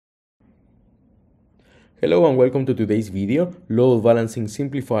Hello and welcome to today's video, Load Balancing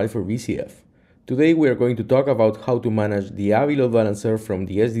Simplified for VCF. Today we are going to talk about how to manage the Avi Load Balancer from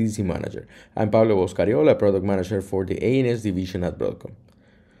the SDDC Manager. I'm Pablo Boscariola, Product Manager for the A&S division at Broadcom.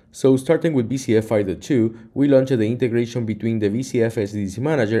 So starting with VCF 5.2, we launched the integration between the VCF SDDC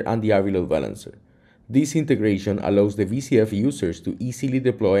Manager and the Avi Load Balancer. This integration allows the VCF users to easily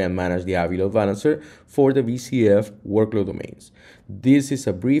deploy and manage the Avi Load Balancer for the VCF workload domains. This is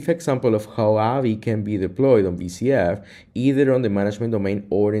a brief example of how Avi can be deployed on VCF, either on the management domain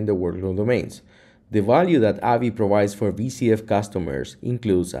or in the workload domains. The value that Avi provides for VCF customers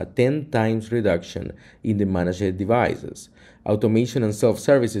includes a 10 times reduction in the managed devices, automation and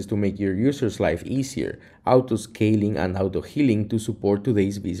self-services to make your users' life easier, auto-scaling and auto-healing to support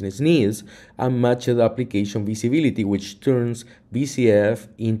today's business needs, and matched application visibility, which turns VCF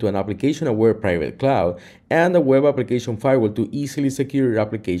into an application-aware private cloud and a web application firewall to easily secure your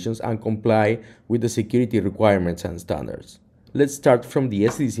applications and comply with the security requirements and standards. Let's start from the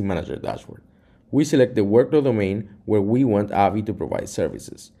SDDC Manager dashboard. We select the workload domain where we want Avi to provide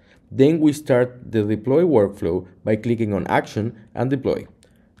services. Then we start the deploy workflow by clicking on Action and Deploy.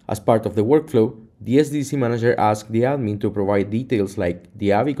 As part of the workflow, the SDDC Manager asks the admin to provide details like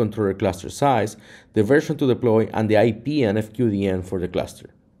the Avi controller cluster size, the version to deploy, and the IP and FQDN for the cluster.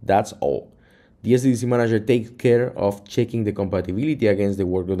 That's all. The SDDC Manager takes care of checking the compatibility against the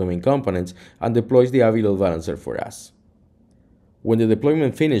workload domain components and deploys the Avi Load Balancer for us. When the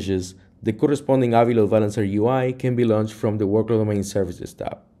deployment finishes, the corresponding Avi Load Balancer UI can be launched from the Workload Domain Services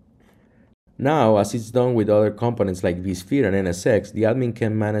tab. Now, as it's done with other components like vSphere and NSX, the admin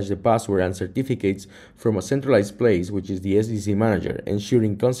can manage the password and certificates from a centralized place, which is the SDDC Manager,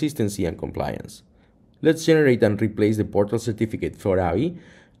 ensuring consistency and compliance. Let's generate and replace the portal certificate for Avi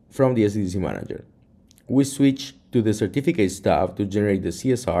from the SDDC Manager. We switch to the Certificates tab to generate the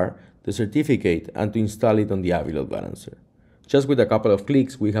CSR, the certificate, and to install it on the Avi Load Balancer. Just with a couple of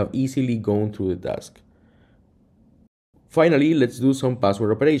clicks, we have easily gone through the task. Finally, let's do some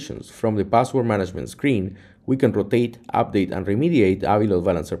password operations. From the password management screen, we can rotate, update, and remediate Avi Load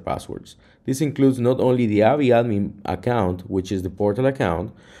Balancer passwords. This includes not only the Avi admin account, which is the portal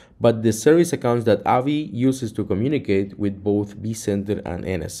account, but the service accounts that Avi uses to communicate with both vCenter and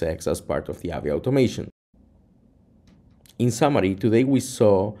NSX as part of the Avi automation. In summary, today we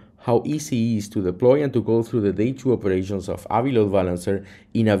saw how easy it is to deploy and to go through the day 2 operations of Avi Load Balancer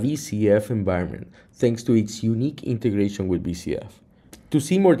in a VCF environment, thanks to its unique integration with VCF. To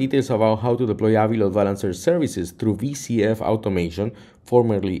see more details about how to deploy Avi Load Balancer services through VCF automation,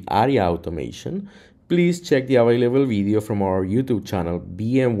 formerly ARIA automation, please check the available video from our YouTube channel,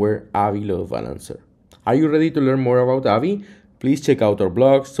 VMware Avi Load Balancer. Are you ready to learn more about Avi? Please check out our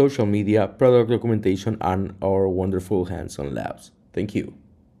blog, social media, product documentation, and our wonderful hands-on labs. Thank you.